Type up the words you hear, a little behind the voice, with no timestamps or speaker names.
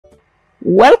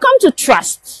Welcome to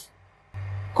Trust,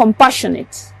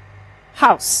 Compassionate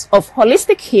House of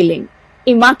Holistic Healing,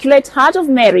 Immaculate Heart of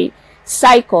Mary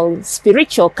Cycle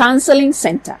Spiritual Counseling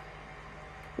Center.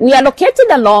 We are located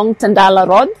along Tandala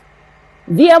Road,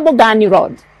 via Bogani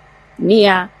Road,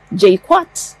 near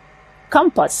JKUAT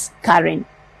Campus, Karen.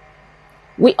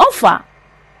 We offer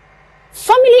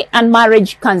family and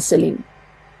marriage counseling,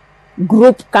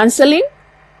 group counseling,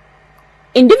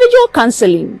 individual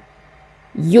counseling,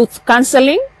 youth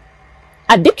counseling,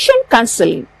 addiction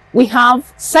counseling. We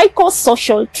have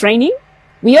psychosocial training.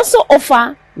 We also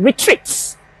offer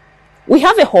retreats. We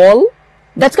have a hall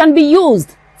that can be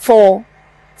used for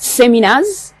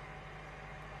seminars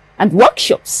and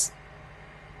workshops.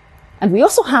 And we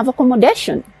also have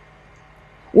accommodation.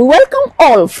 We welcome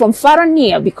all from far and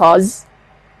near because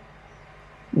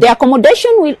the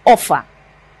accommodation will offer.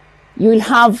 You will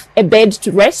have a bed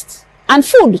to rest and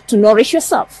food to nourish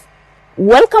yourself.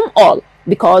 Welcome all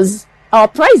because our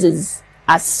prices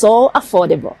are so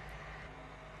affordable.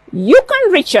 You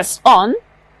can reach us on,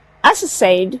 as I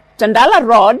said, Tandala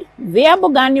Road, via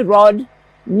Bogani Road,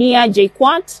 near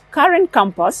JKUAT Karen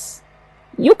Campus.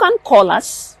 You can call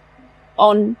us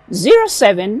on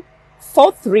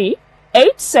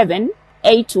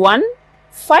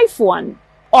 0743878151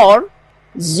 or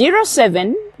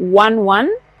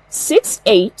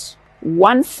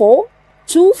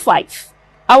 0711681425.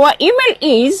 Our email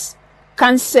is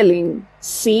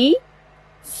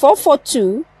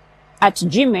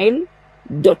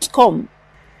counselingc442@gmail.com.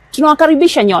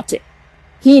 Tunawakaribisha nyote.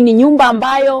 Hii ni nyumba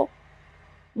ambayo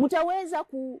mutaweza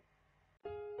ku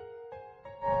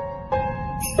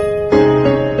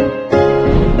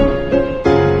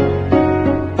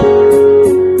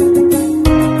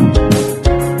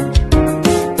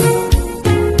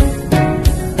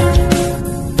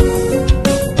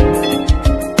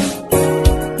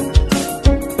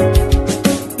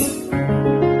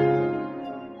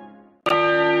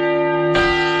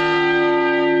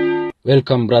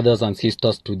Welcome, brothers and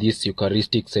sisters, to this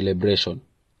Eucharistic celebration.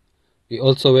 We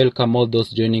also welcome all those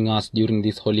joining us during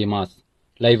this Holy Mass,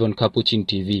 live on Capuchin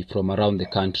TV from around the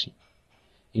country.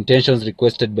 Intentions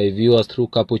requested by viewers through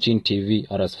Capuchin TV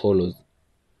are as follows.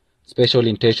 Special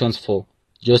intentions for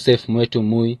Joseph Mwetu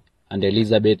Mui and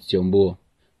Elizabeth Siombuo.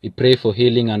 We pray for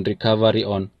healing and recovery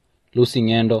on Lucy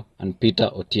Ngendo and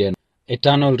Peter Otieno.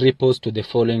 Eternal repose to the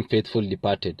following faithful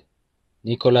departed: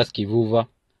 Nicholas Kivuva,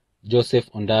 Joseph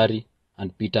Ondari,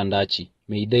 and Peter Ndachi.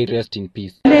 May they rest in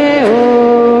peace.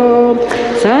 Leo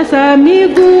sasa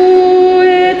miguu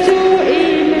yetu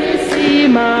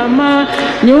imesimama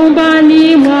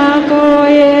nyumbani mwako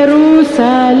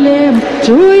Yerusalemu,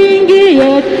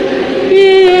 tuingie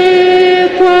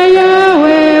kwa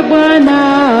Yawe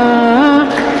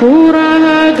Bwana.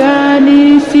 Furaha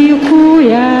gani siku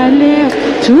ya leo,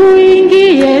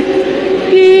 tuingie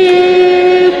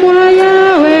kwa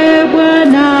Yawe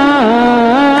Bwana.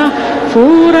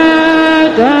 Furaha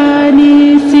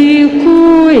gani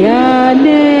siku ya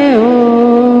leo.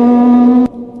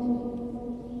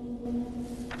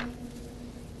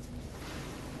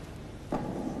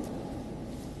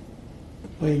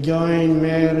 We join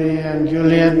Mary and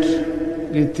Juliet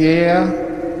Githia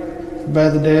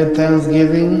birthday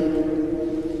thanksgiving,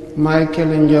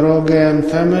 Michael and Njoroge and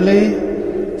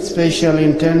family special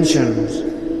intentions.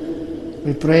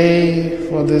 We pray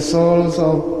for the souls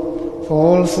of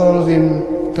for all souls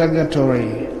in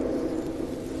purgatory.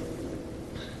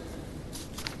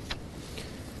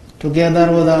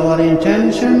 Together with our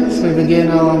intentions, we begin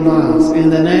our Mass. In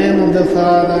the name of the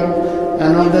Father,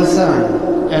 and of the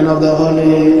Son, and of the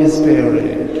Holy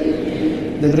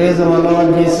Spirit. The grace of our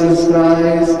Lord Jesus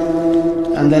Christ,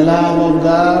 and the love of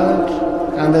God,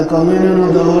 and the communion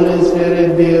of the Holy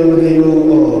Spirit be with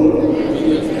you all.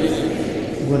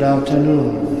 Good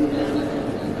afternoon.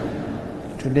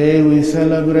 Today we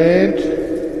celebrate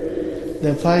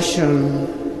the Passion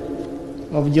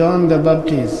of John the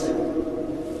Baptist,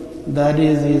 that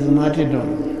is his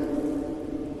martyrdom.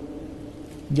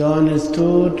 John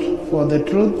stood for the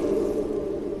truth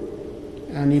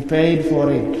and he paid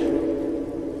for it.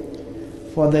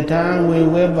 For the time we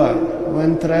waver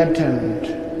when threatened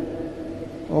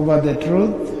over the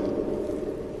truth,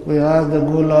 we ask the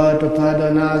good Lord to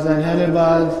pardon us and help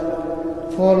us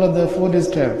follow the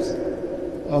footsteps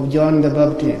of John the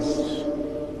Baptist,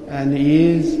 and he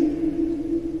is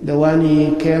the one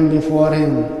he came before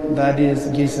him, that is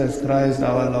Jesus Christ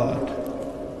our Lord.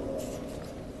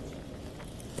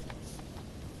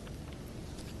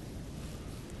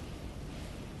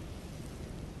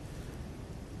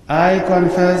 I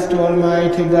confess to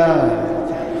Almighty God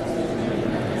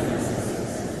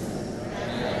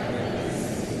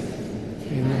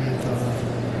in my thoughts,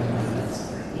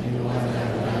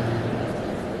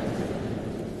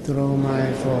 through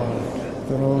my fault,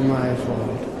 through my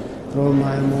fault, through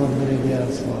my most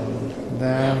grievous fault.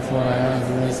 Therefore I ask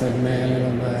Blessed Mary, the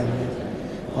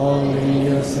Virgin, all the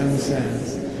innocent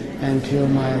saints, and to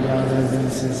my brothers and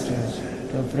sisters,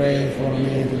 to pray for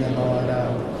me to the Lord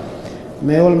our.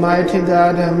 May Almighty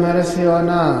God have mercy on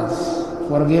us,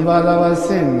 forgive us our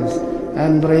sins,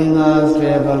 and bring us to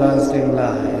everlasting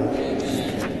life.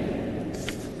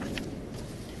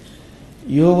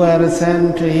 You were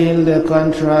sent to heal the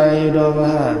contrite of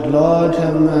heart. Lord,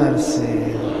 have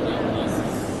mercy.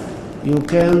 You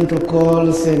came to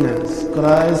call sinners.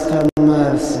 Christ, have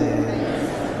mercy.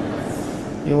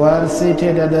 You are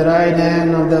seated at the right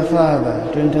hand of the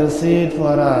Father to intercede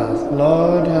for us.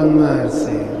 Lord, have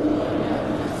mercy.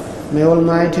 May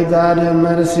Almighty God have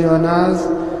mercy on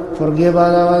us, forgive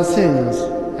us our sins,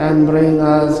 and bring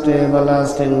us to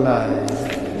everlasting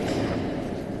life.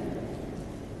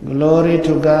 Glory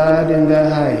to God in the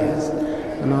highest,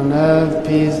 and on earth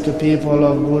peace to people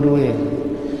of good will.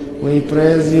 We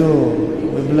praise you,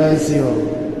 we bless you,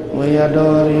 we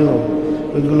adore you,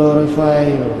 we glorify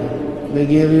you. We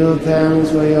give you thanks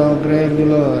for your great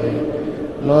glory.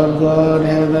 Lord God,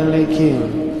 Heavenly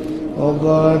King, O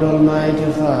God,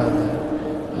 Almighty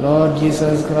Father, Lord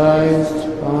Jesus Christ,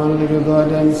 only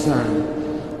begotten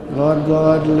Son, Lord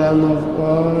God, Lamb of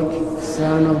God,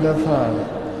 Son of the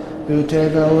Father, you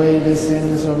take away the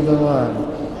sins of the world.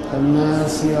 Have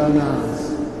mercy on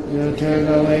us. You take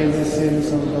away the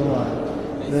sins of the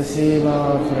world. Receive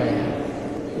our prayer.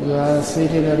 You are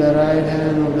seated at the right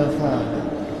hand of the Father.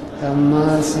 Have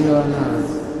mercy on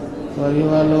us. For you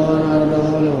alone are the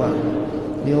Holy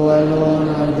One. You alone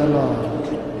are the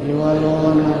Lord. You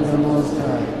alone are the Most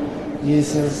High.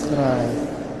 Jesus Christ,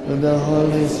 with the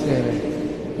Holy Spirit,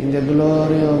 in the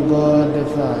glory of God the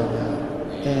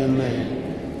Father. Amen.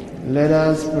 Let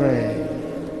us pray.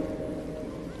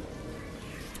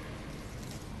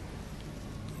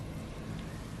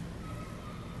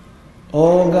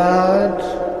 O God,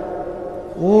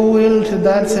 who willed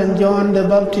that St. John the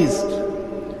Baptist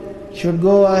should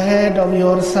go ahead of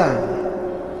your Son,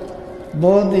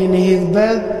 both in his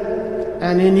birth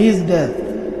and in his death,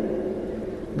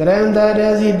 grant that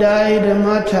as he died a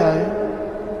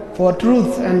martyr for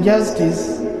truth and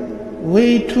justice,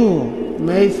 we too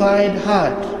may find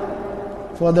heart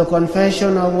for the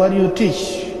confession of what you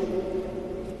teach.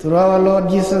 Through our Lord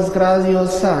Jesus Christ, your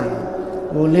Son,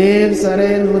 who lives and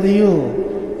reigns with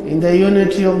you in the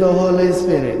unity of the Holy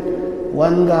Spirit,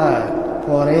 one God,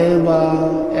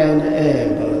 forever and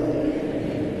ever.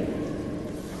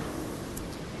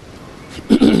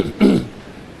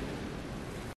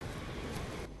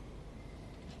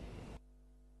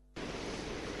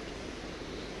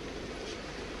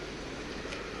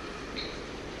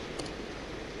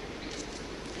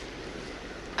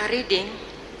 A reading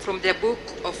from the book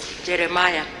of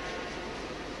Jeremiah.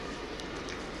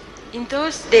 In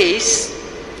those days,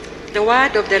 the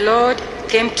word of the Lord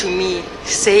came to me,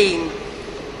 saying,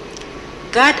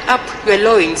 Gird up your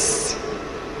loins,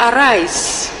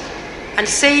 arise, and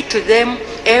say to them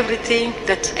everything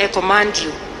that I command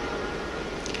you.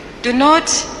 Do not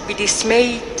be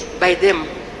dismayed by them,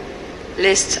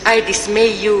 lest I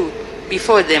dismay you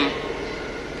before them.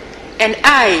 And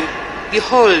I,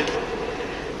 behold,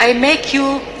 I make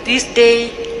you this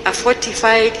day a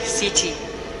fortified city,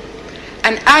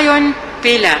 an iron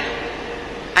pillar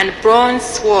and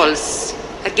bronze walls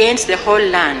against the whole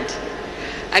land,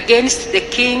 against the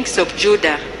kings of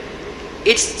Judah,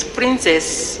 its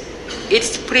princes,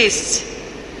 its priests,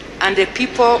 and the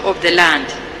people of the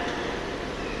land.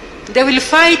 They will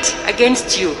fight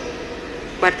against you,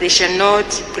 but they shall not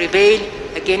prevail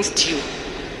against you.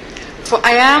 For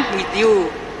I am with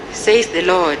you, says the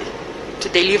Lord, to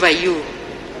deliver you.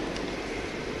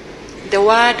 The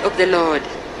word of the Lord.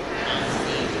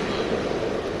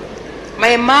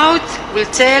 My mouth will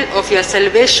tell of your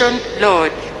salvation,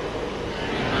 Lord.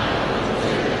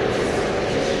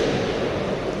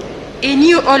 In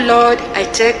you, O Lord, I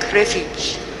take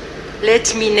refuge.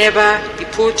 Let me never be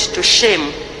put to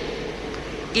shame.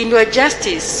 In your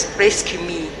justice, rescue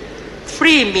me.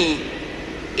 Free me.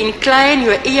 Incline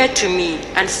your ear to me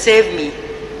and save me.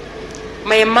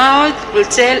 My mouth will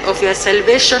tell of your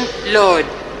salvation, Lord.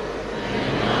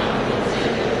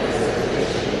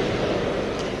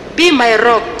 Be my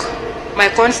rock, my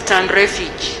constant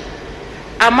refuge,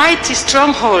 a mighty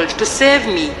stronghold to save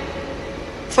me.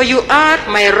 For you are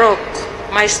my rock,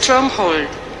 my stronghold.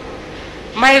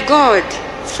 My God,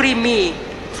 free me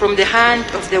from the hand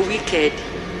of the wicked.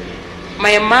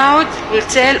 My mouth will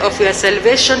tell of your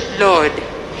salvation, Lord.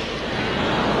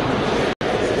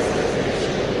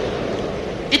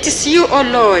 It is you, O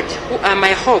Lord, who are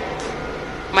my hope,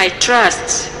 my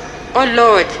trust, O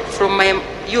Lord, from my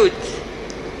youth.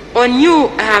 On you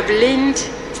I have leaned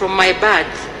from my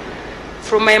birth.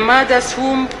 From my mother's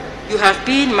womb you have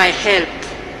been my help.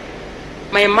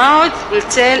 My mouth will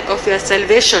tell of your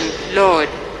salvation, Lord.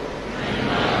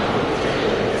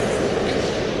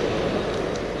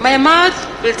 My mouth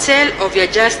will tell of your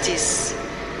justice,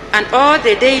 and all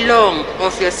the day long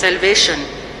of your salvation.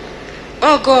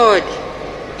 O God,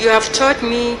 you have taught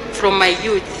me from my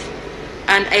youth,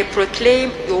 and I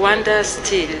proclaim your wonders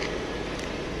still.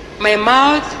 My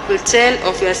mouth will tell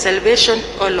of your salvation,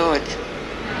 O Lord.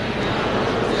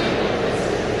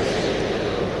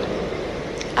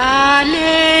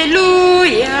 Alleluia.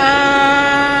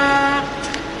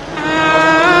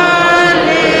 Alleluia.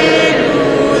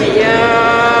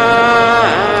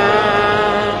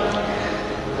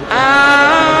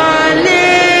 Alleluia.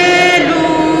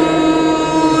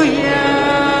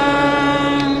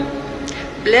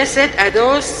 Blessed are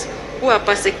those who are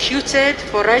persecuted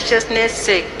for righteousness'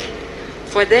 sake,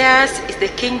 for theirs is the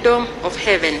kingdom of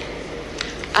heaven.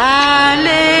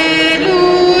 Alleluia.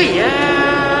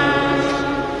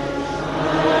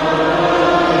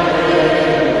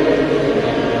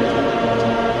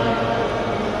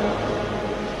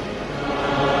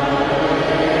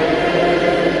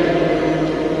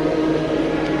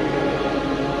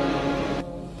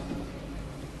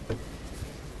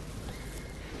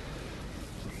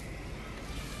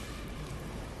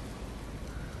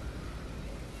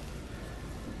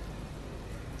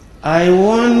 I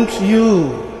want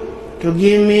you to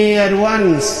give me at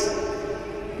once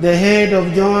the head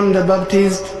of John the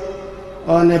Baptist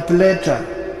on a platter.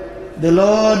 The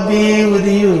Lord be with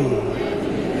you.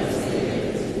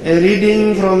 A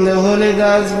reading from the Holy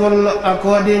Gospel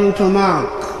according to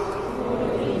Mark.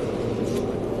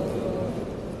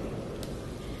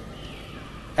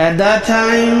 At that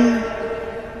time,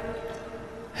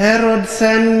 Herod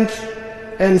sent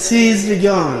and seized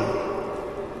John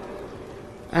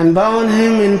and bound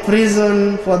him in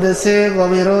prison for the sake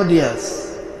of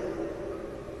Herodias,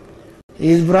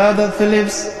 his brother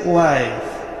Philip's wife,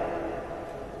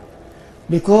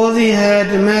 because he had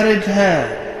married her.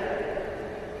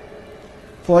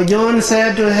 For John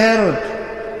said to Herod,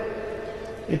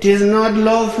 "It is not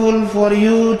lawful for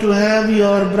you to have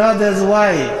your brother's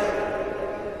wife."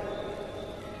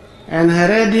 And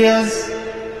Herodias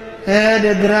had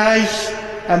a grudge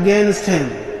against him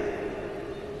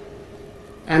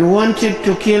and wanted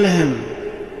to kill him.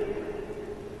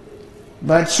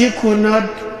 But she could not,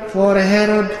 for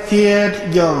Herod feared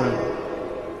John,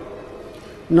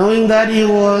 knowing that he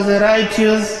was a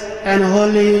righteous and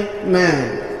holy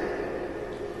man,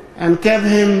 and kept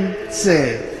him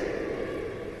safe.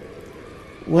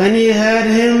 When he heard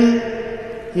him,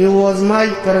 he was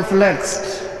much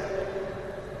perplexed,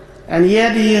 and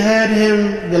yet he heard him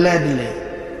gladly.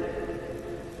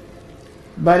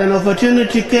 But an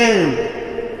opportunity came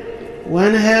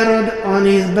when Herod on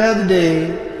his birthday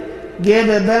gave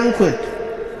a banquet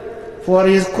for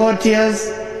his courtiers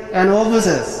and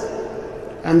officers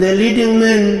and the leading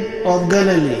men of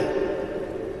Galilee.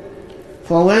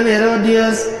 For when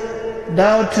Herodias'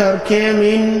 daughter came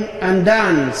in and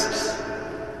danced,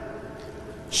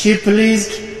 she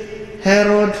pleased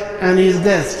Herod and his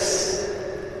guests.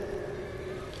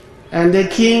 And the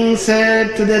king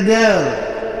said to the girl,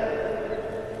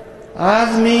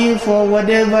 "Ask me for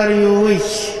whatever you wish,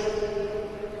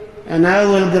 and I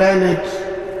will grant it."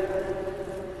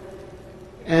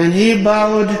 And he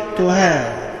bowed to her.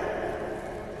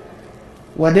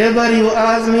 "Whatever you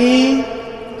ask me,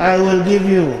 I will give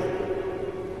you,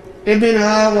 even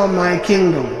half of my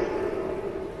kingdom."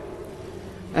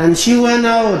 And she went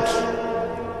out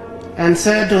and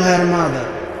said to her mother,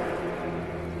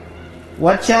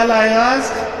 "What shall I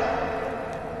ask?"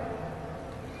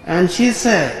 And she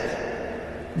said,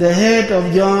 "The head of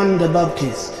John the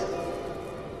Baptist."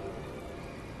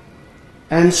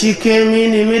 And she came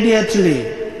in immediately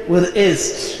with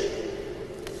haste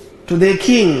to the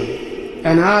king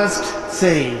and asked,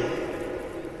 saying,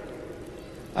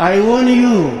 "I want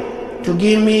you to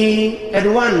give me at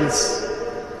once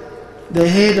the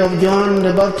head of John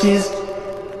the Baptist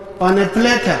on a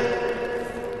platter."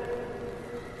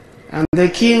 And the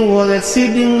king was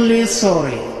exceedingly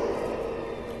sorry,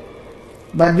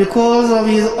 but because of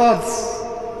his oaths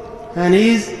and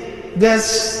his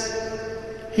guests,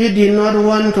 he did not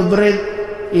want to break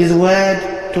his word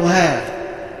to her.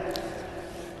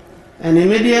 And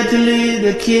immediately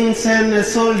the king sent a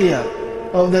soldier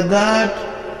of the guard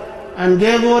and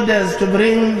gave orders to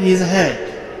bring his head.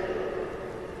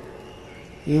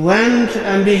 He went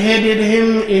and beheaded him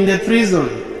in the prison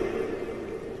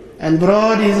and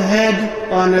brought his head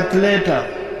on a platter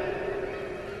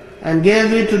and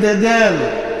gave it to the girl,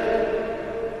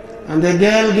 and the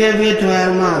girl gave it to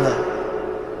her mother.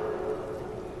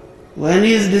 When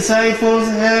his disciples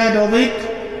heard of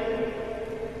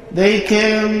it, they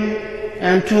came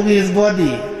and took his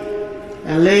body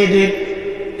and laid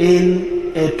it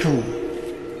in a tomb.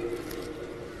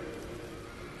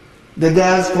 The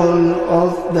Gospel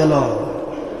of the Lord.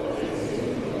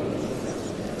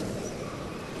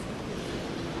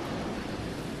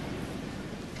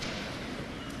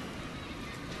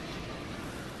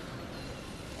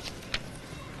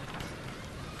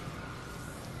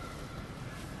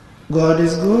 God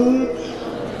is good,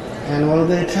 and all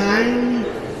the time.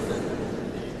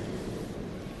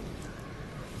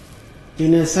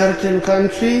 In a certain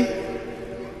country,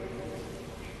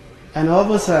 an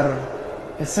officer,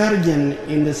 a sergeant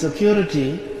in the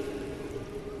security,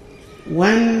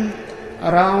 went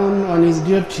around on his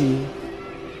duty,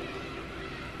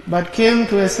 but came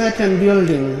to a certain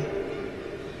building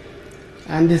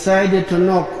and decided to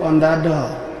knock on that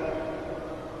door.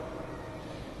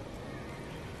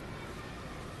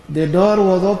 The door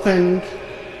was opened,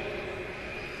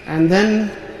 and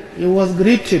then he was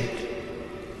greeted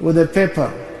with a paper.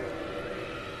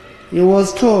 He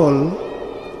was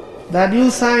told that you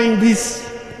sign this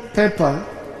paper,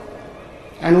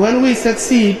 and when we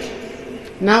succeed,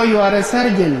 now you are a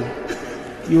sergeant,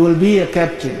 you will be a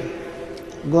captain.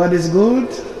 God is good,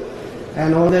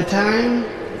 and all the time.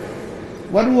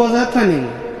 What was happening?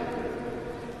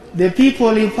 The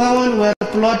people he found were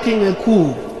plotting a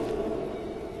coup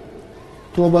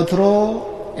to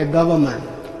overthrow a government,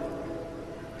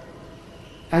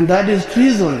 and that is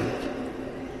treason.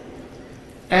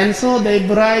 And so they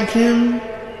bribed him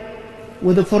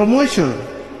with a promotion.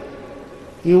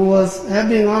 He was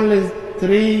having only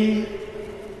 3,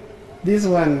 this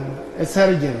one, a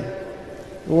sergeant.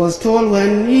 He was told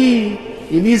if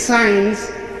he signs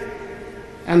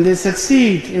and they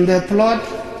succeed in their plot,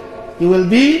 he will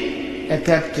be a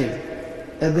captain,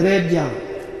 a great jump.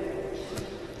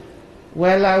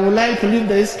 Well, I would like to leave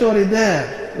the story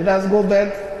there. Let us go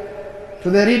back to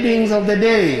the readings of the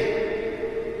day.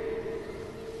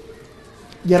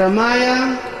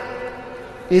 Jeremiah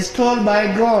is told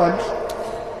by God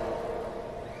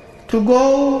to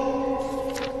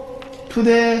go to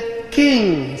the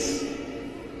kings,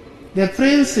 the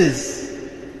princes,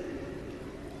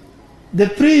 the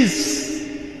priests,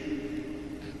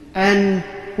 and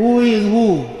who is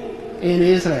who in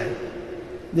Israel,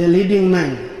 the leading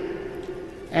men,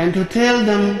 and to tell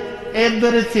them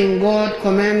everything God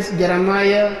commands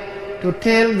Jeremiah to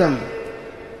tell them.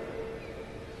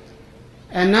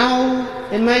 And now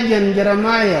imagine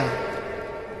Jeremiah,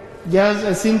 just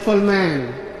a simple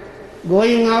man,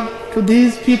 going up to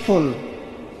these people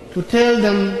to tell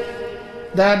them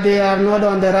that they are not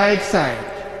on the right side,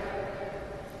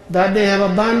 that they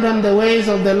have abandoned the ways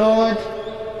of the Lord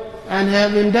and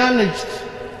have indulged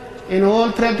in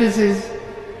all practices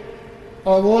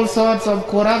of all sorts of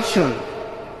corruption,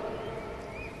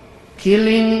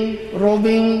 killing,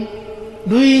 robbing,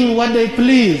 doing what they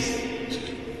please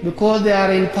because they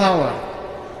are in power.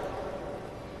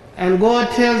 And God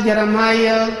tells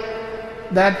Jeremiah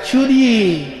that should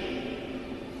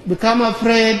he become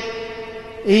afraid,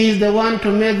 he is the one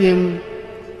to make him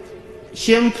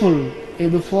shameful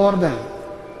before them.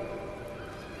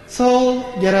 So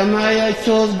Jeremiah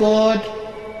chose God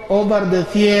over the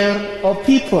fear of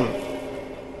people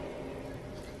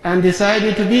and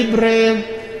decided to be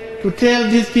brave to tell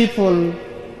these people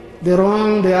the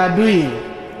wrong they are doing.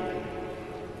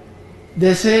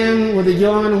 The same with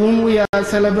John, whom we are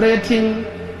celebrating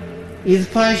his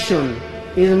passion,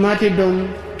 his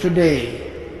martyrdom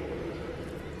today.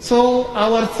 So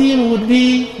our theme would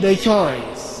be the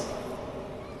choice.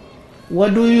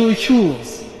 What do you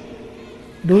choose?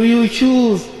 Do you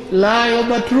choose lie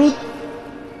over truth?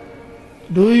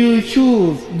 Do you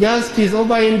choose justice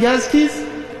over injustice?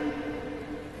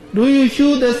 Do you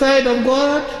choose the side of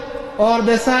God or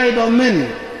the side of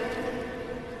men?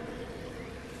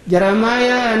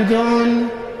 Jeremiah and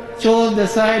John chose the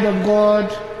side of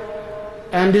God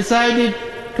and decided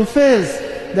to face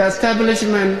the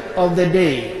establishment of the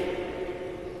day.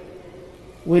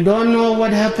 We don't know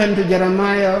what happened to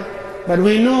Jeremiah, but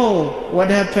we know what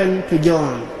happened to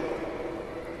John.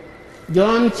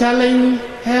 John challenged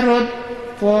Herod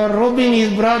for robbing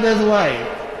his brother's wife,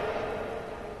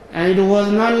 and it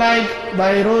was not liked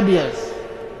by Herodias,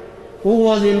 who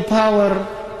was in power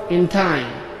in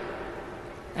time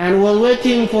and was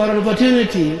waiting for an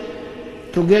opportunity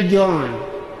to get John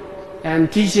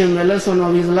and teach him a lesson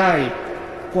of his life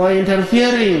for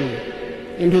interfering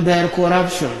into their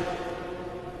corruption.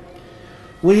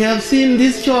 We have seen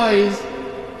this choice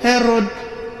Herod,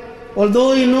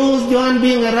 although he knows John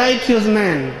being a righteous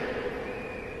man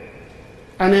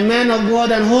and a man of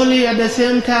God and holy at the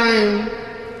same time,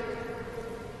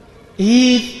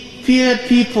 he feared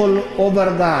people over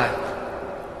God.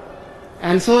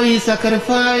 And so he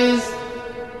sacrificed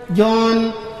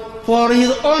John for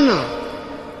his honor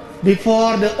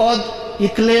before the oath he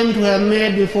claimed to have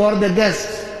made before the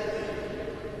guests.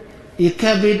 He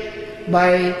kept it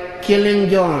by killing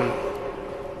John.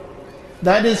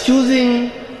 That is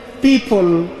choosing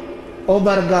people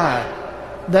over God.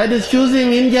 That is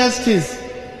choosing injustice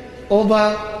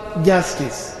over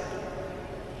justice.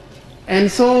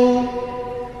 And so,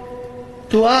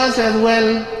 to us as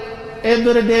well,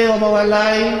 every day of our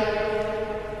life,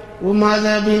 we must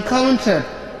have encountered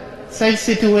such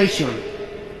situation.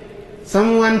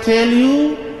 Someone tell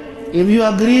you, if you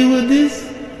agree with this,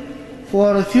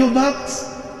 for a few bucks,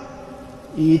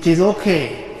 it is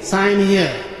okay, sign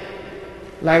here,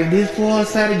 like this poor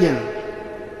surgeon.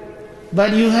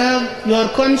 But you have your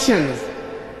conscience,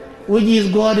 which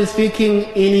is God speaking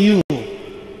in you.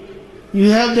 You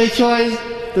have the choice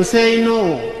to say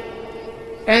no.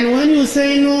 And when you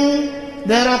say no,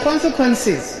 there are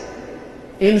consequences.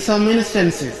 In some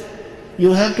instances,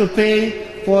 you have to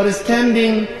pay for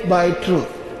standing by truth.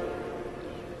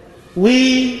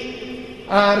 We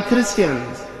are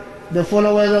Christians, the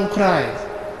followers of Christ.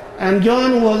 And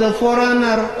John was a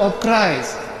forerunner of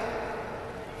Christ.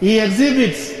 He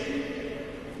exhibits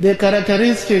the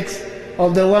characteristics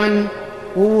of the one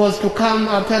who was to come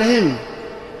after him.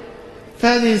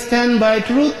 First, he stands by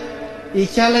truth. He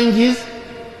challenges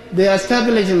the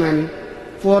establishment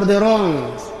for the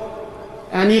wrongs,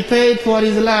 and he paid for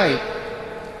his life.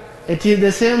 It is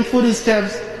the same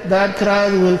footsteps that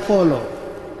Christ will follow,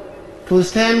 to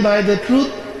stand by the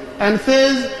truth and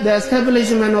face the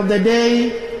establishment of the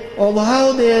day of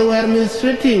how they were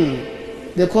mistreating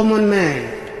the common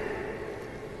man.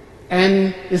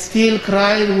 And still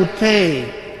Christ would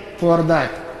pay for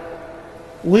that.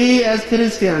 We as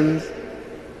Christians,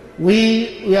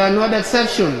 we are not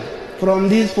exception from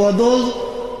this. For those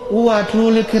who are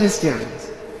truly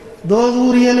Christians, those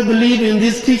who really believe in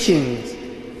these teachings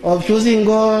of choosing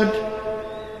God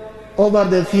over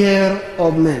the fear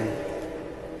of men,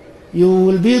 you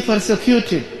will be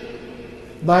persecuted.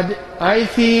 But I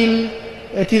feel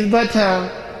it is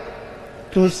better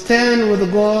to stand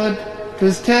with God,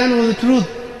 to stand with truth,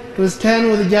 to stand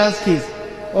with justice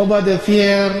over the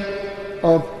fear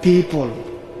of people.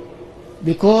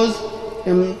 Because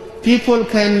people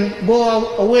can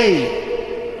go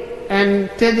away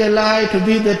and take a lie to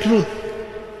be the truth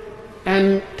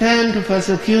and tend to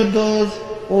persecute those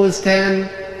who stand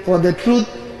for the truth,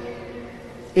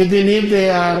 even if they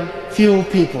are few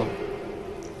people.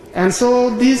 And so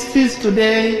this feast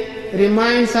today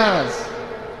reminds us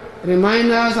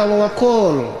of our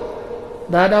call,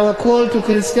 that our call to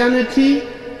Christianity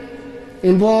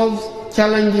involves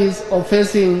challenges of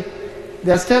facing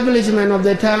the establishment of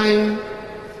the time,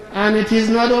 and it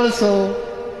is also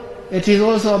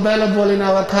available in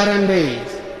our current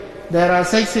days. There are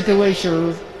such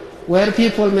situations where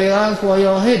people may ask for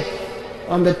your head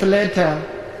on the platter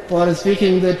for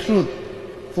speaking the truth,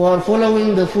 for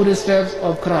following the footsteps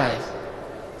of Christ.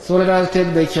 So let us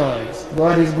take the choice.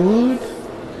 God is good,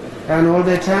 and all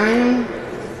the time.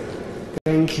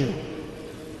 Thank you.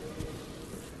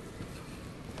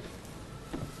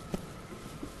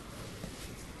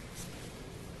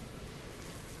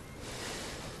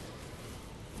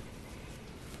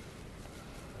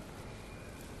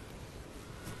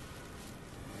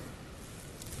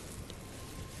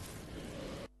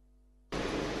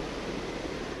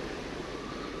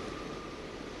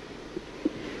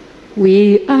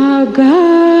 We are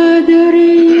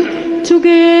gathering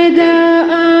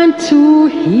together unto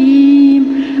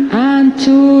Him,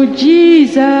 unto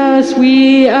Jesus.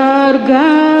 We are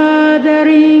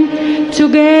gathering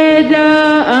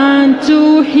together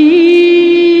unto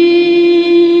Him,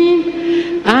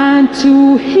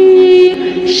 unto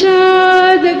Him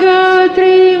shall the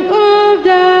gathering of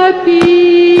the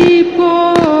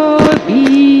people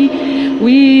be.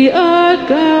 We are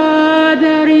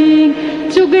gathering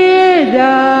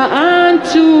together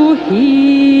unto Him.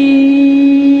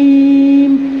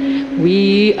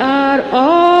 We are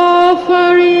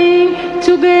offering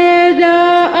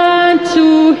together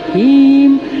unto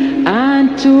Him,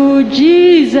 unto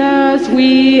Jesus.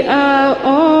 We are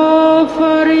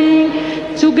offering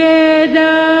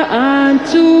together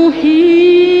unto Him,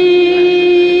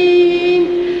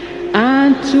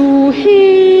 unto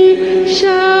Him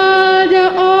shall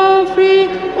the offering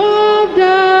of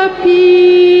the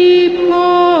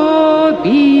people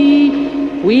be.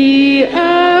 We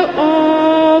are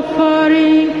offering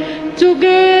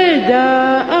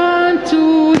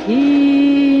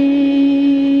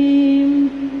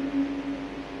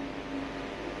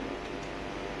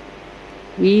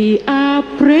We are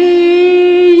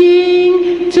praying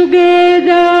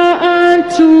together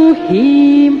unto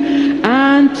Him,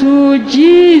 unto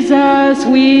Jesus.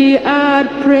 We are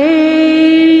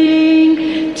praying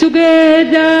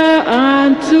together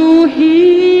unto Him.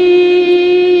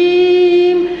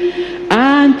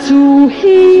 Unto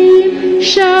Him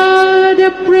shall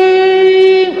the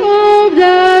praying of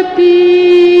the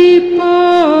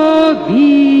people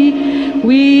be.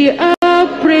 We are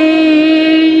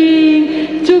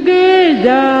praying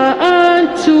together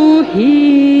unto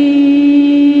Him.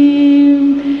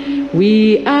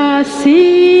 We are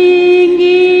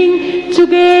singing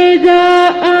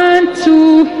together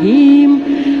unto Him.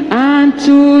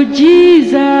 Unto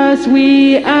Jesus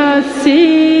we are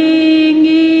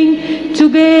singing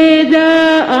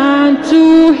together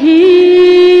unto Him.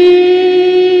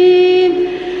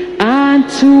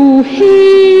 Unto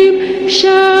Him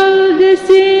shall the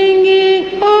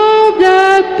singing of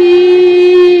the people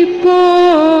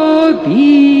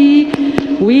be.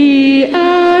 We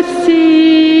are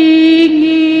singing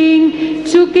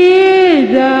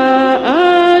together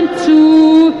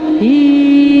unto Him.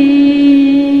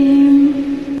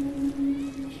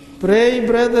 Pray,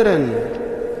 brethren,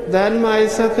 that my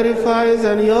sacrifice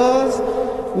and yours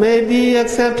may be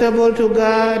acceptable to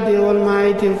God, the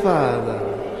Almighty Father.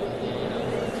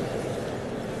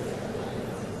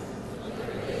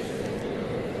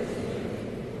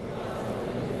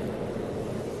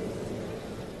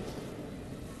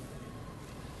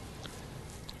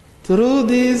 Through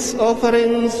these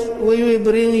offerings we will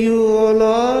bring you, O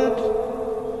Lord.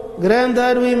 Grant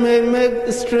that we may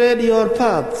make straight your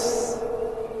paths,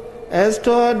 as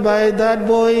taught by that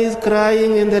boy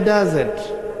crying in the desert,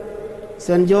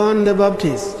 St. John the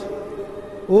Baptist,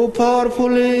 who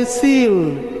powerfully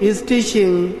sealed his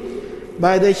teaching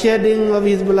by the shedding of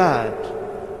his blood,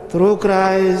 through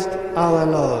Christ our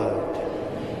Lord.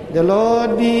 The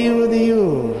Lord be with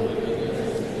you.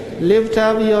 Lift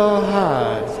up your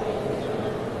hearts.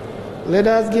 Let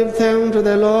us give thanks to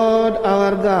the Lord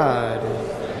our God.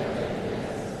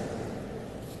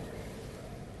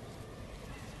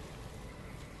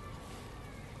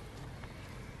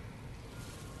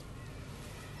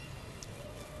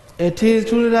 It is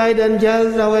truly right and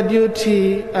just our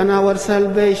duty and our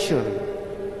salvation,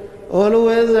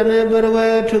 always and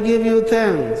everywhere to give you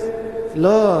thanks,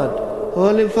 Lord,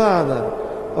 Holy Father,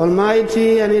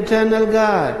 Almighty and eternal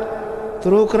God,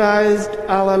 through Christ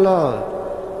our Lord.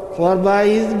 For by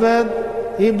his birth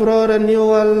he brought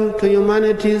renewal to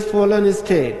humanity's fallen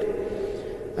state,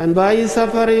 and by his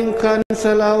suffering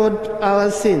cancelled out our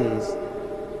sins,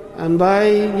 and by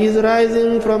his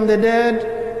rising from the dead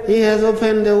he has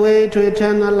opened the way to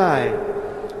eternal life,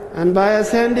 and by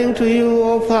ascending to you,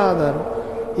 O Father,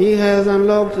 he has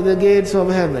unlocked the gates of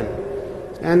heaven.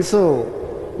 And so,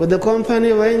 with the company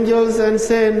of angels and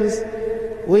saints,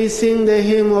 we sing the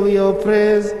hymn of your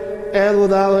praise, as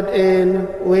without end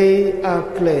we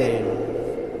acclaim.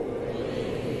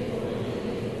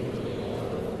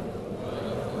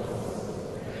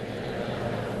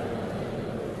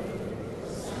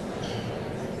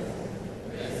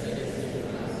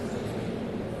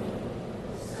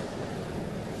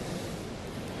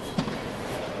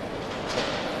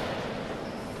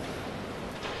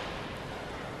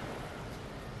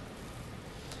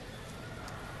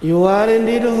 You are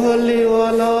indeed holy,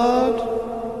 O Lord,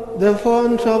 the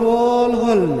fount of all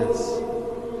holiness.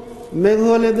 Make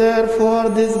holy therefore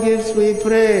these gifts, we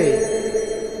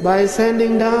pray, by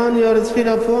sending down your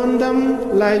Spirit upon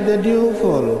them like the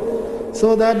dewfall,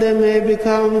 so that they may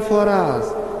become for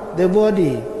us the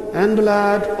body and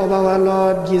blood of our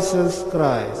Lord Jesus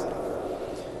Christ.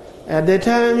 At the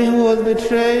time he was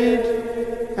betrayed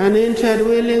and entered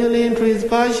willingly into his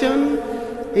passion,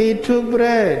 he took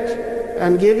bread,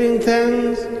 and giving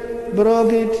thanks,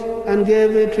 broke it and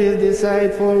gave it to his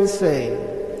disciples, saying,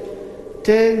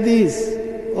 "Take this,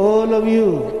 all of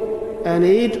you, and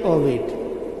eat of it,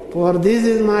 for this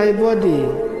is my body,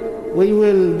 which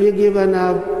will be given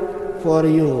up for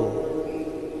you."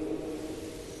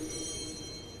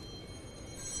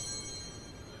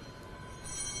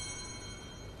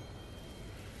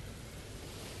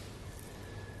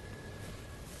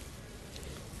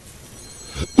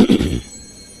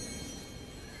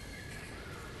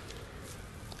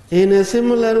 In a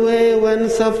similar way, when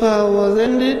supper was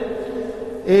ended,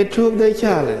 he took the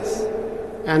chalice,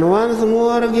 and once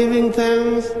more giving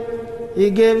thanks,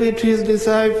 he gave it to his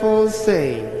disciples,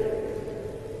 saying,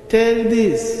 "Take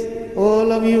this,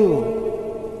 all of you,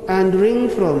 and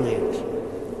drink from it,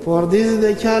 for this is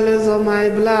the chalice of my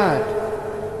blood,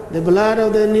 the blood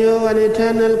of the new and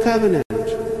eternal covenant,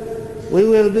 we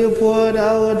will be poured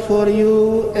out for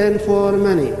you and for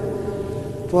many,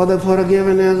 for the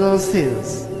forgiveness of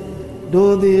sins.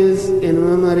 Do this in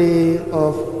memory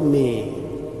of me.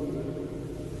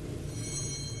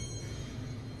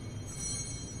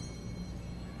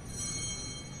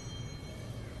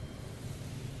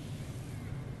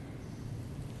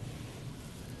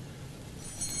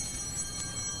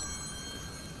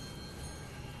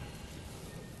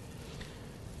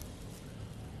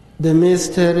 The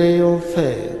mystery of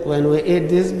faith. When we eat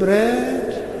this bread,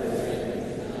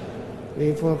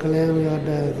 we proclaim your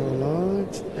death, O Lord,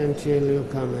 until you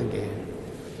come again.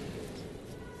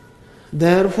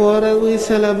 Therefore, as we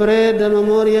celebrate the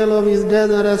memorial of his death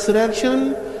and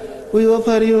resurrection, we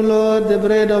offer you, Lord, the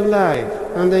bread of life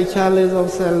and the chalice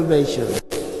of salvation,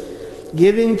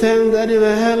 giving thanks that you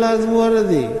have held us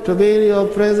worthy to be in your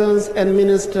presence and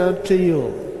minister to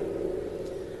you.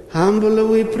 Humbly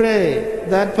we pray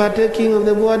that partaking of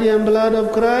the body and blood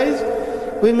of Christ,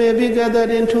 we may be gathered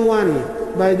into one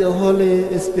by the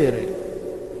Holy Spirit.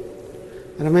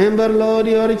 Remember, Lord,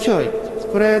 your church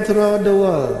spread throughout the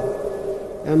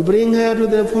world, and bring her to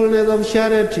the fullness of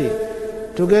charity,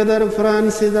 together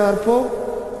Francis our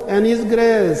Pope, and His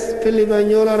Grace Philip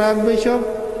Agnola Archbishop,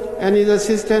 and his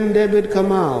assistant David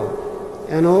Kamau,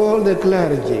 and all the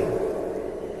clergy.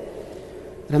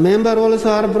 Remember also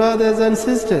our brothers and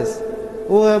sisters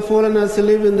who have fallen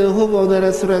asleep in the hope of the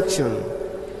resurrection,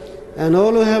 and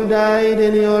all who have died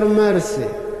in your mercy.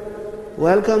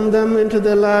 Welcome them into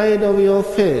the light of your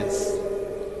face.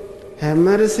 Have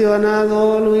mercy on us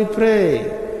all, we pray,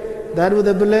 that with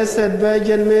the Blessed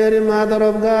Virgin Mary, Mother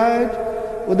of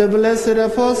God, with the blessed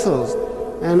apostles,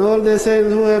 and all the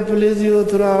saints who have pleased you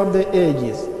throughout the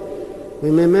ages, we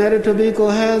may merit to be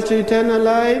co-heirs to eternal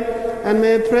life, and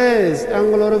may praise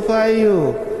and glorify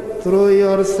you through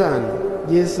your Son,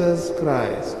 Jesus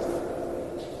Christ.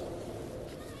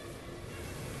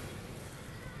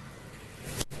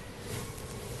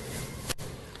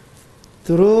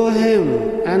 Through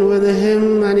him, and with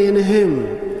him, and in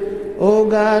him, O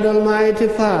God, Almighty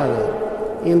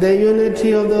Father, in the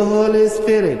unity of the Holy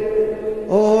Spirit,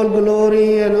 all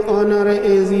glory and honor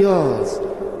is yours,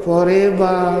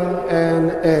 forever and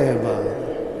ever.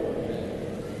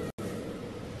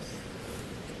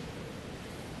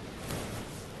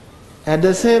 At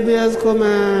the Savior's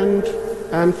command,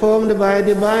 and formed by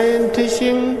divine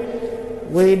teaching,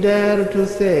 we dare to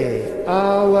say,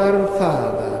 Our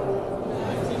Father,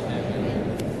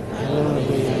 hallowed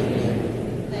be thy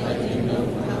name. Thy kingdom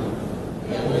come,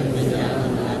 thy will be done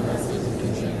on earth as it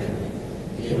is in heaven.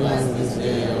 Give us this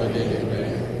day our daily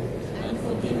bread, and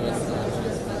forgive us our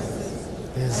trespasses,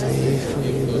 as we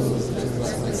forgive those who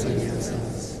trespass against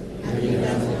us. And lead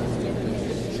us not into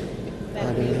temptation, but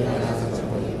deliver us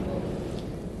from evil.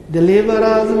 Deliver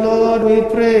us, Lord, we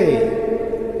pray,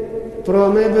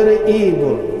 from every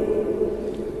evil.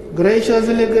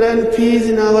 Graciously grant peace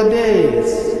in our days,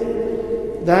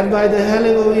 that by the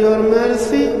help of your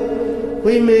mercy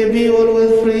we may be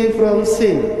always free from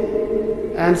sin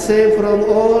and safe from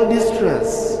all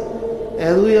distress,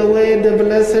 as we await the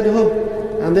blessed hope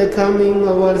and the coming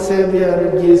of our Savior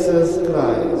Jesus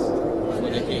Christ. For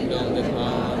the kingdom, the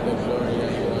power, and the glory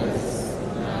are yours,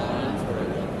 now and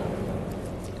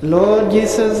forever. Lord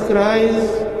Jesus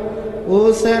Christ,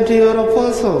 who said to your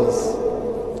apostles,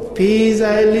 Peace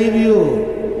I leave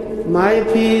you, my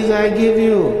peace I give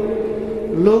you.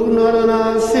 Look not on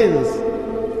our sins,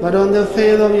 but on the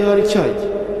faith of your church,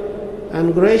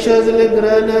 and graciously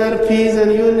grant her peace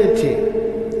and unity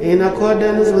in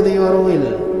accordance with your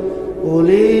will, who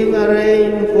live and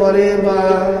reign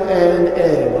forever and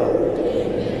ever.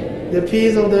 Amen. The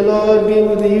peace of the Lord be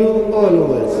with you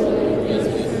always.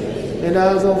 Let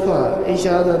us offer each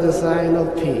other the sign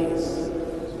of peace.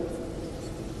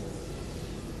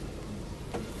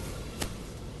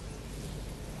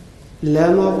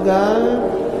 Lamb of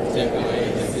God, take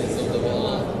away the sins of the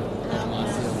world, have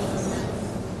mercy on us.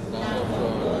 Lamb of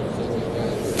God, take away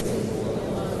the sins of the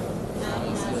world, have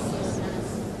mercy on us.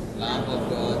 Lamb of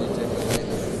God, take away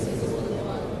the sins of the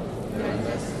world, grant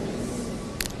us peace.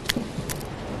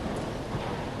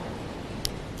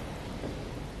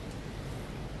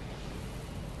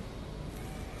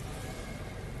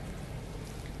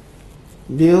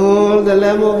 Behold the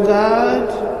Lamb of God.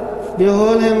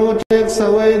 Behold him who takes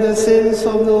away the sins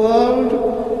of the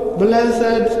world.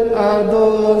 Blessed are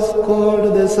those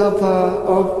called the supper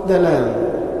of the Lamb.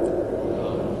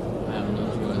 I am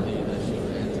not worthy that you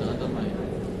enter under my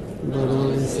roof, but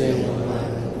only say the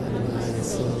word, and my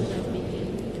soul.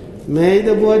 May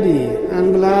the body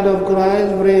and blood of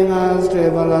Christ bring us to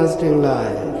everlasting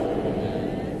life.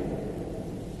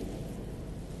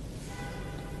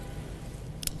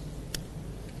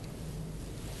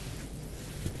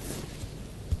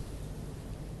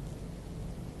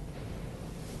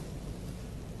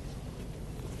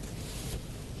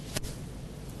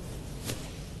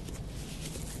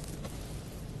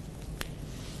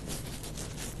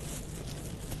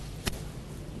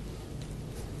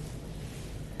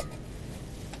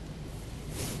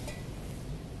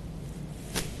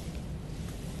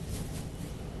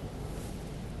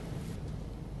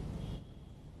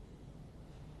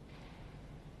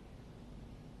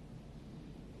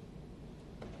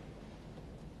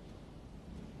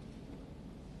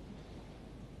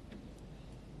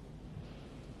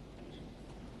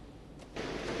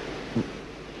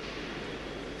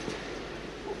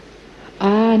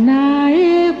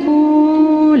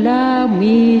 anayekula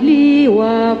mwili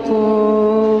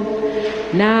wako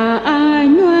na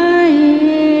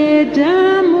anywaye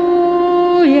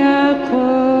damu yako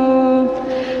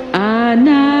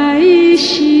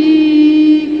anaishi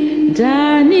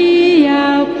ndani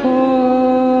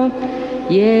yako,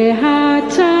 ye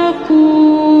hatakufa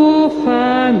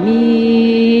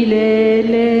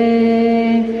milele.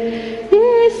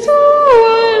 Yesu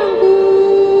wangu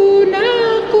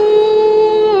nakuomba,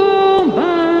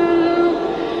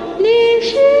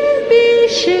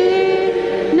 nishibishe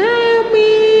na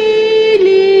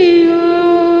mwilio,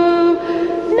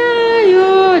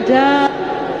 nayo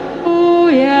damu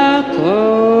yako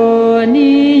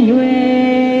ninywe,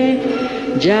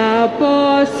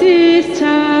 japo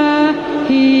sistahili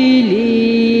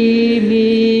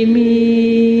mimi.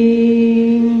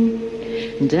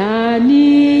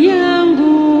 Ndani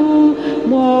yangu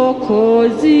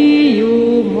Mwokozi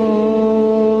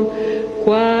yumo,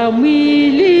 kwa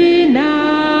mwili na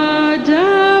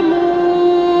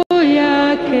damu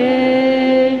yake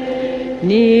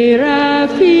ni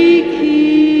rafiki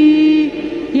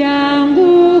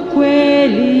yangu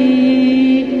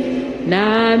kweli,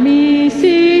 nami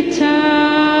sitamwacha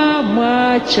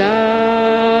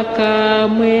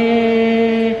kamwe.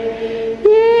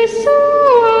 Yesu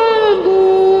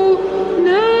wangu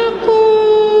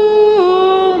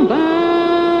nakuomba,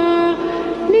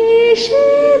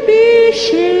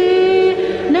 nishibishe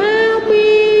na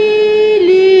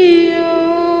mwilio,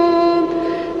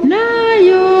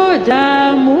 nayo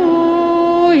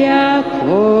damu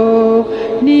yako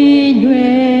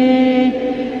ninywe,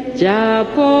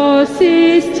 japo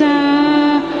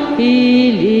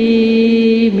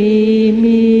sistahili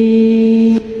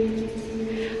mimi.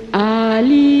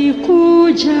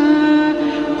 Alikuja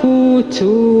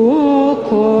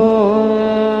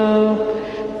kutuokoa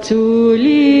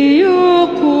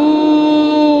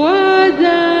tuliokuwa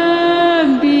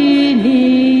dhambini,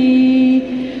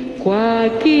 kwa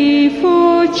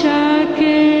kifo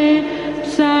chake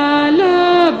msalabani,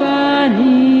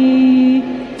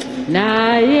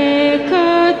 naye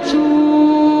katupa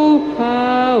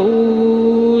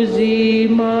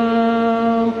uzima.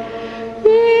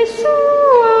 Yesu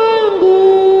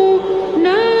wangu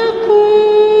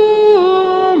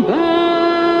nakuomba,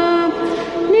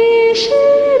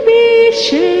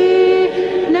 nishibishe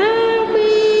na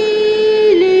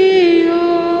mwilio,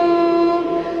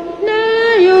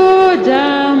 nayo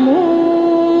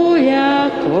damu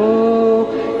yako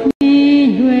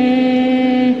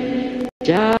ninywe,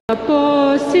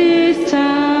 japo sistahili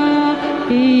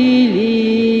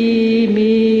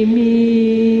mimi.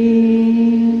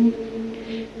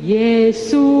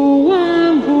 Yesu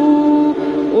wangu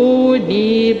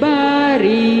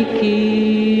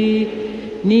unibariki,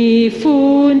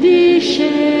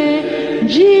 nifundishe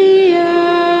njia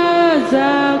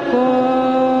zako,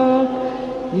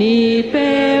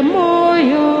 nipe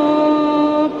moyo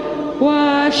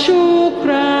wa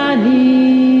shukrani,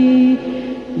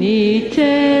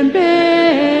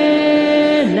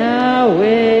 nitembee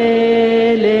nawe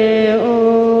leo.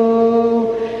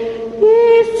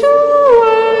 Yesu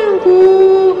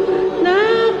wangu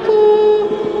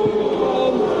nakuomba,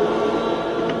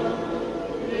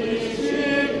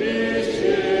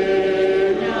 nishibishe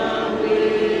na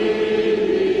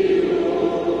mwilio,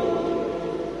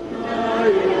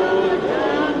 nayo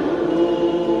damu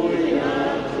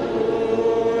yako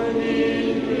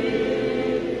ninywe,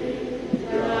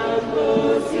 japo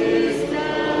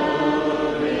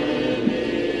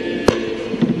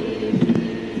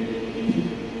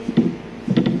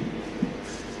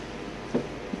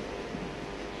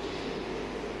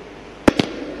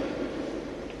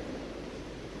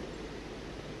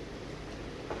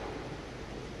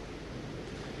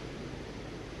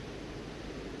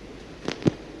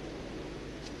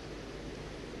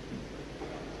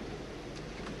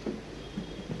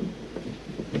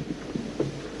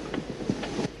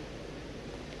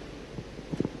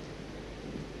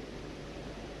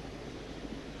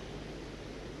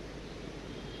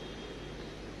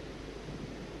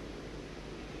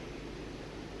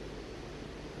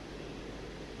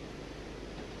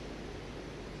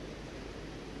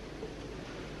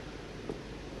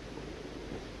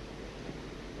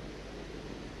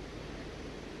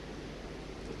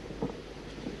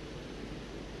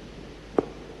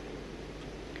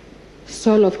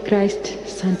Soul of Christ,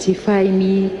 sanctify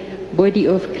me. Body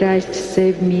of Christ,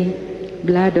 save me.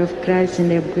 Blood of Christ,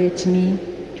 inebriate me.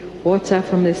 Water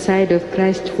from the side of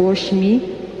Christ, wash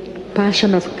me.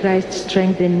 Passion of Christ,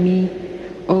 strengthen me.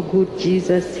 O good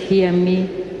Jesus, hear me.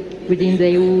 Within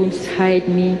thy wounds, hide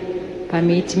me.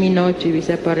 Permit me not to be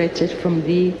separated from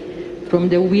thee. From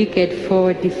the wicked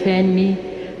foe defend me.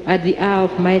 At the hour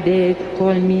of my death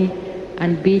call me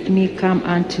and bid me come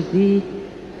unto thee,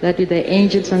 that with the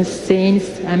angels and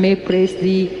saints I may praise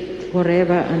thee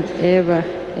forever and ever.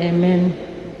 Amen.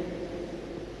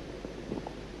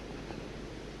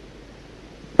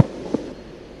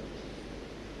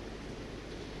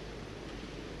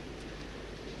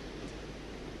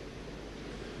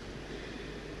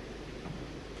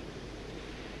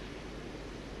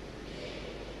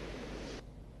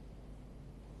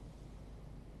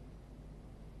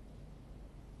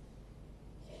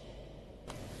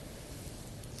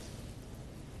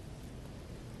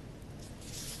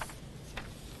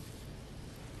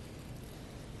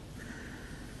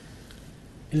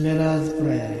 Let us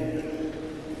pray.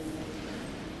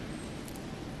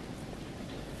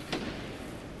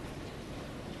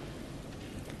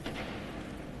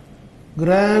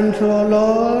 Grant, O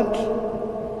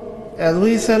Lord, as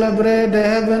we celebrate the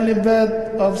heavenly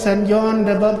birth of St. John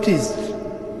the Baptist,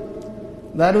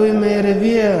 that we may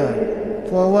revere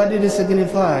for what it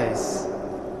signifies,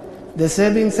 the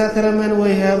saving sacrament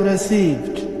we have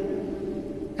received,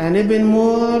 and even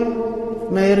more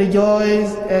may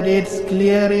rejoice at its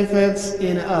clear effects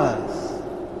in us.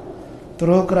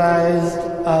 Through Christ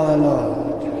our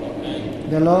Lord.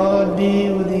 The Lord be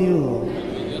with you.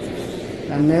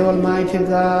 And may Almighty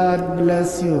God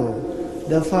bless you,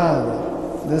 the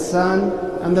Father, the Son,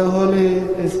 and the Holy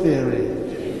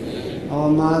Spirit. Our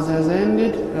Mass has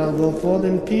ended. I'll go forth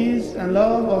in peace and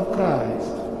love of Christ.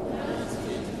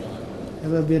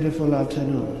 Have a beautiful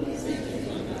afternoon.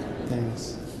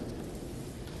 Thanks.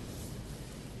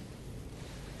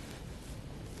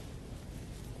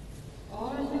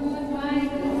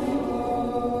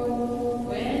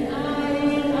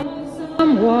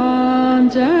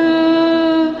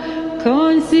 Wonder,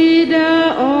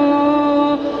 consider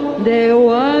all the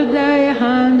world thy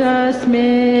hand has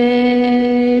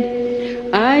made.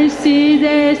 I see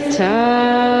the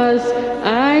stars,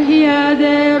 I hear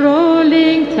the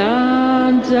rolling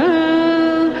thunder.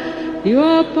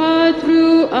 Your power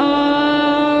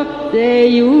throughout the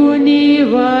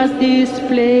universe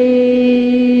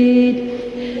displayed.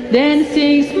 Then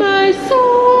sings my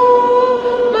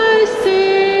soul, my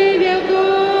Savior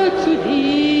God to thee.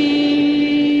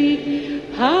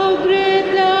 How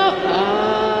great thou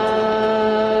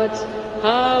art,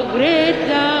 how great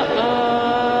thou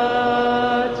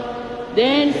art.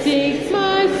 Then sings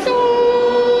my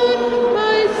soul,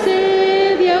 my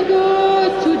Savior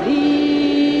God to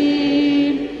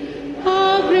thee.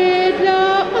 How great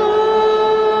thou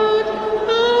art,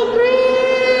 how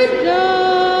great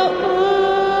thou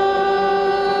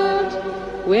art.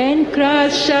 When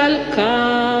Christ shall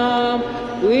come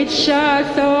with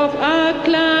shouts of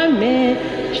acclamation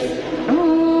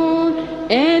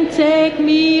and take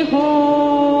me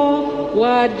home,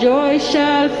 what joy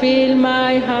shall fill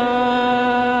my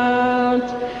heart.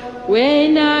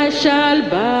 When I shall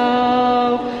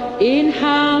bow in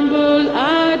humble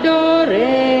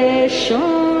adoration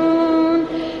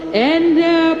and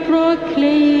there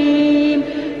proclaim,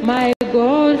 my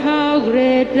God, how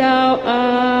great thou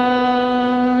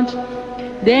art.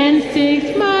 Then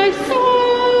sings my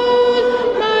soul,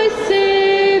 my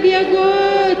Savior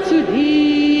God to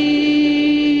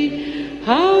thee.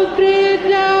 How great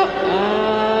thou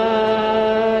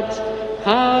art,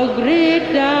 how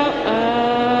great thou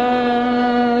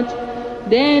art.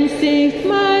 Then sings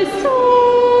my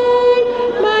soul,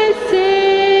 my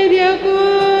Savior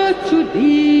God to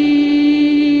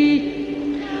thee.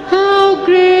 How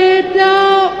great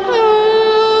thou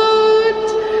art,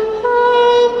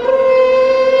 how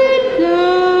great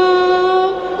thou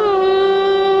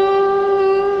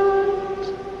art.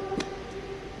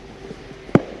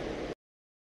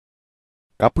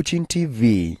 Capuchin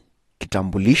TV,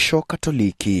 kitambulisho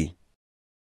Katoliki.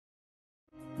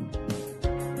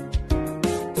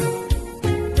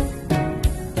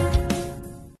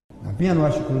 Na pia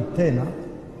nawashukuru tena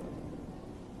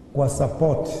kwa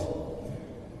support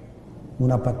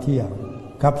munapatia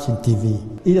Capuchin TV.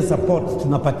 Ile support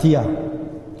tunapatia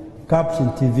Capuchin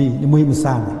TV ni muhimu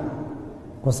sana,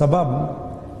 kwa sababu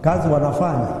kazi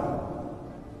wanafanya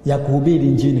ya kuhubiri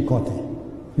injili kote,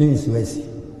 mimi siwezi,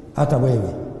 hata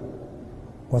wewe,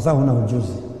 kwa sababu huna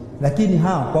ujuzi, lakini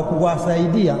hao kwa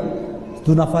kuwasaidia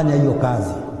tunafanya hiyo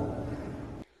kazi.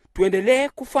 Tuendelee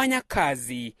kufanya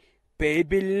kazi.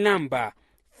 Paybill number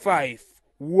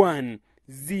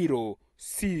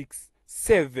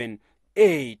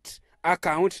 510678.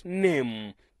 Account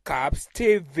name Caps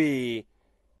TV.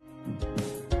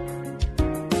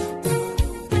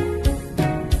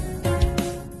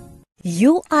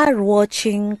 You are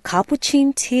watching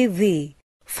Capuchin TV.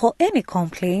 For any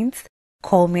complaints,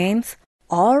 comments,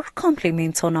 or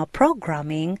compliments on our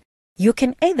programming, you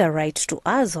can either write to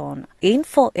us on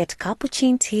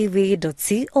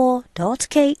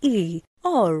info@capuchintv.co.ke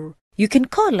or you can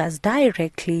call us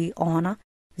directly on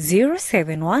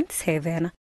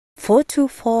 0717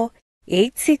 424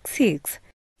 866.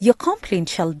 Your complaint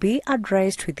shall be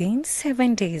addressed within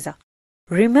 7 days.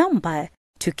 Remember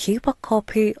to keep a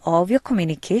copy of your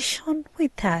communication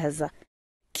with us.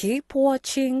 Keep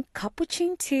watching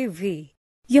Capuchin TV,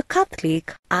 your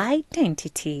Catholic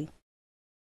identity.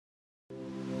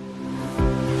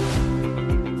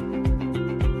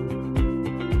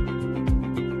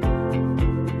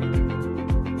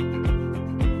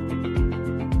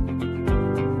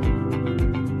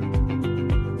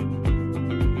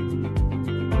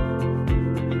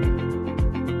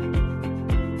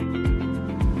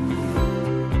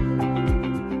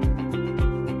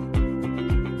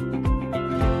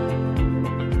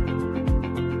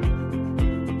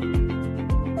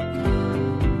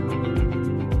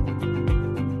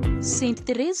 St.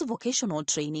 Therese Vocational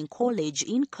Training College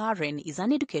in Karen is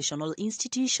an educational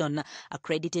institution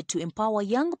accredited to empower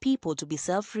young people to be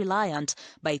self-reliant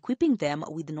by equipping them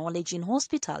with knowledge in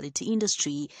hospitality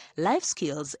industry, life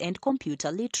skills, and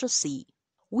computer literacy.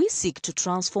 We seek to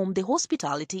transform the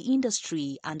hospitality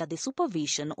industry under the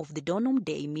supervision of the Donum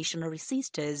Dei missionary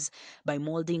sisters by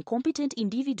molding competent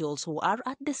individuals who are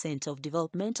at the center of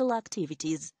developmental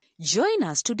activities. Join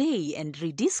us today and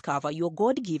rediscover your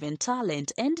God-given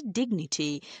talent and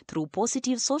dignity through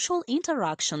positive social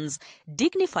interactions,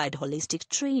 dignified holistic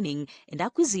training, and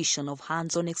acquisition of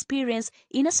hands-on experience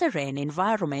in a serene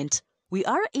environment. We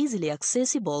are easily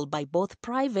accessible by both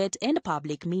private and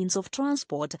public means of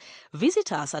transport.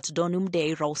 Visit us at Donum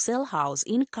Dei Rousel House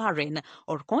in Karen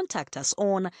or contact us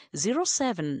on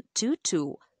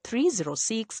 0722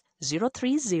 306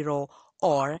 030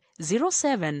 or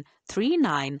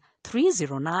 0739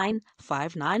 309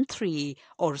 593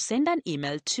 or send an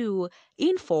email to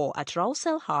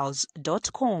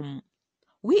info@rouselhouse.com.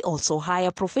 We also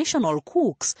hire professional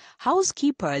cooks,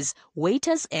 housekeepers,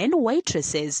 waiters and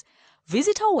waitresses.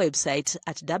 Visit our website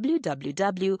at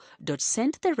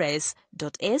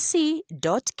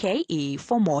www.sttherese.ac.ke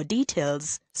for more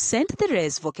details. St.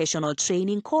 Therese Vocational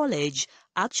Training College.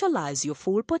 Actualize your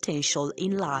full potential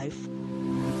in life.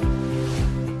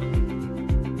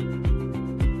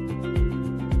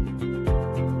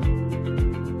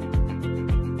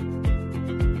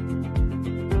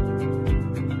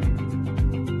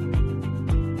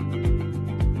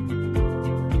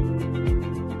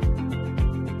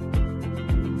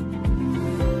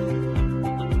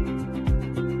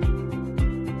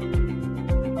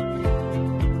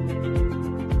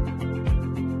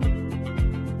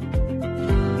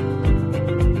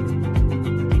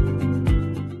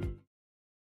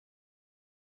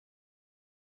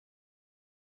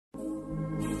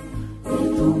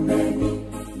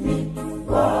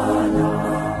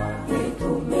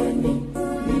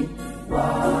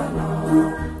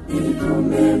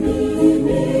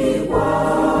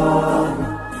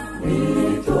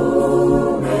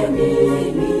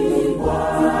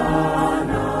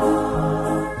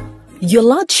 Your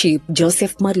Lordship,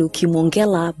 Joseph Maluki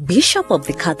Mongela, Bishop of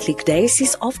the Catholic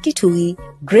Diocese of Kitui,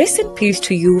 grace and peace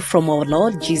to you from our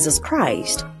Lord Jesus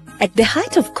Christ. At the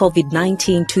height of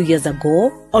COVID-19 2 years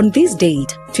ago, on this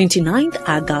date, 29th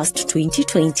August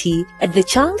 2020, at the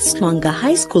Charles Twanga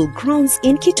High School grounds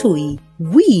in Kitui,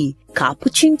 we,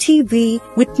 Capuchin TV,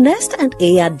 witnessed and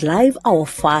aired live our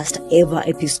first ever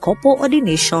Episcopal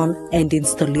ordination and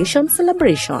installation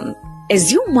celebration. As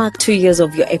you mark 2 years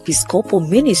of your Episcopal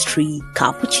ministry,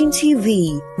 Capuchin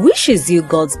TV wishes you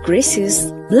God's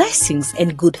graces, blessings,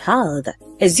 and good health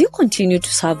as you continue to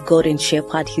serve God and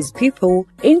shepherd His people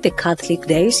in the Catholic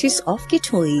Diocese of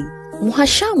Kitui.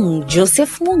 Mhashamu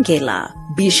Joseph Mongela,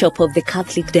 Bishop of the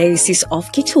Catholic Diocese of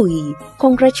Kitui,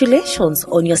 congratulations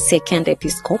on your second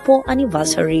Episcopal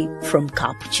anniversary from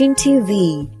Capuchin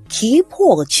TV. Keep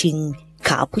watching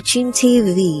Capuchin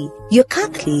TV, your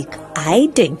Catholic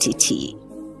identity.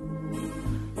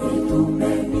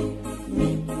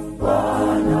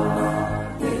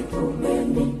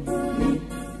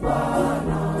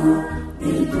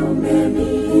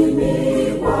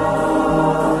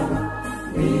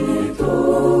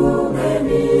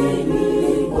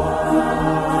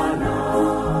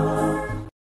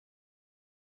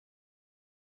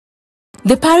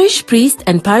 The Parish Priest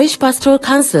and Parish Pastoral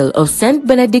Council of St.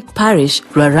 Benedict Parish,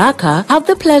 Ruaraka, have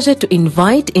the pleasure to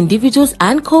invite individuals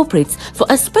and corporates for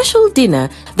a special dinner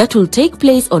that will take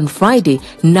place on Friday,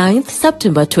 9th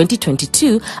September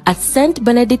 2022 at St.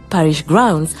 Benedict Parish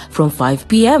grounds from 5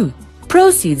 p.m.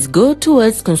 Proceeds go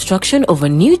towards construction of a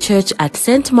new church at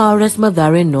St. Maurus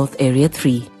Mathare North Area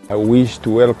 3. I wish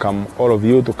to welcome all of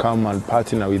you to come and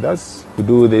partner with us to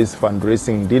do this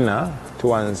fundraising dinner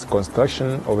towards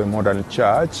construction of a modern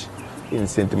church in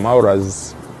St.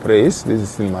 Maurus Place. This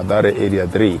is in Mathare Area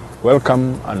 3.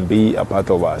 Welcome and be a part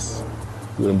of us.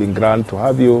 We will be glad to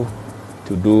have you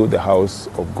to do the house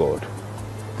of God.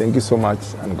 Thank you so much,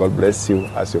 and God bless you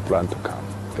as you plan to come.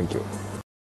 Thank you.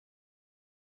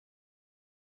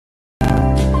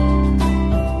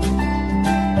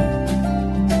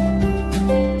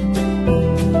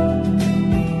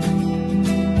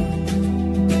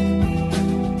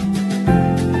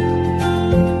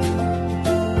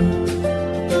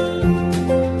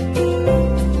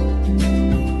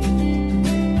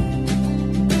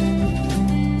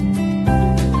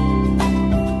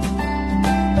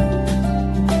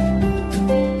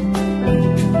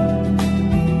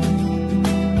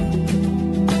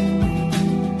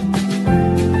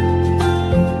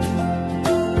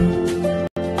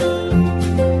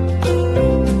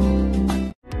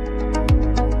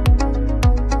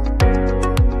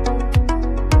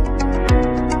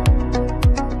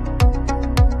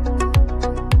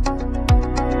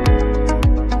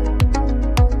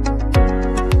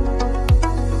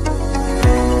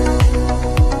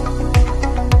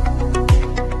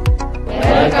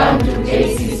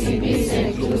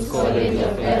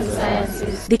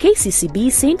 The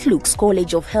KCCB St. Luke's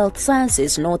College of Health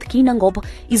Sciences North Kinangop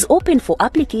is open for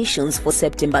applications for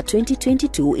September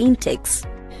 2022 intakes.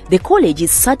 The college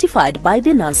is certified by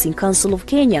the Nursing Council of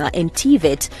Kenya and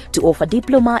TVET to offer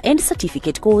diploma and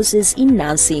certificate courses in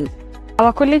nursing.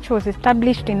 Our college was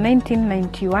established in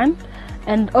 1991,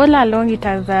 and all along it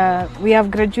has we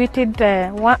have graduated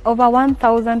over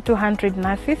 1,200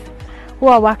 nurses who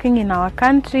are working in our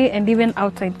country and even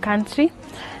outside country.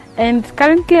 And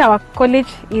currently our college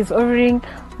is offering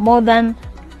more than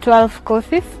 12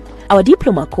 courses. Our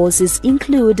diploma courses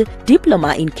include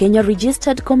Diploma in Kenya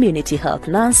Registered Community Health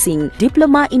Nursing,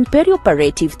 Diploma in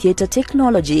Perioperative Theatre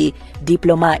Technology,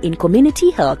 Diploma in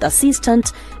Community Health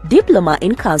Assistant, Diploma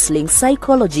in Counseling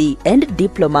Psychology, and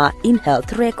Diploma in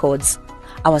Health Records.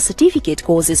 Our certificate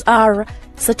courses are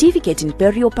Certificate in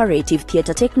Perioperative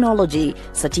Theatre Technology,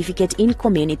 Certificate in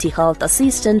Community Health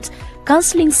Assistant,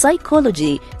 Counseling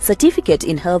Psychology, Certificate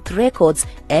in Health Records,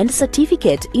 and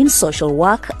Certificate in Social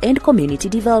Work and Community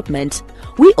Development.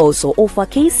 We also offer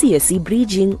KCSE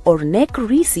Bridging or NEC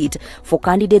receipt for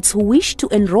candidates who wish to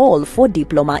enroll for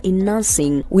Diploma in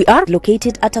Nursing. We are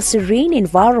located at a serene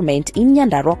environment in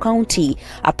Nyandarua County,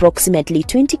 approximately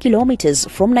 20 kilometers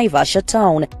from Naivasha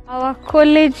town. Our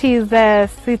college is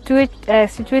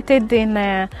situated in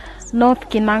North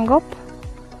Kinangop,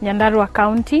 Nyandarua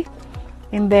County,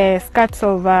 in the skirts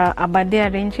of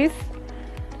Aberdare Ranges,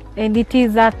 and it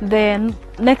is at the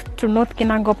next to North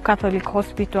Kinangop Catholic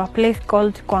Hospital, a place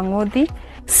called Kwangodi.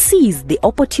 Seize the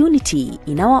opportunity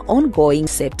in our ongoing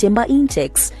September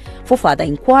intakes. For further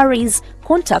inquiries,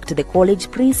 contact the college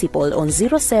principal on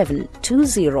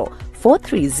 0720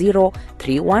 430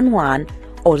 311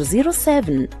 or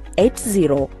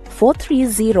 0780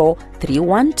 430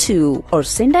 312 or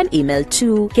send an email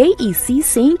to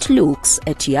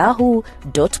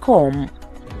kecsaintlukes@yahoo.com.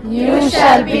 You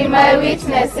shall be my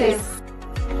witnesses.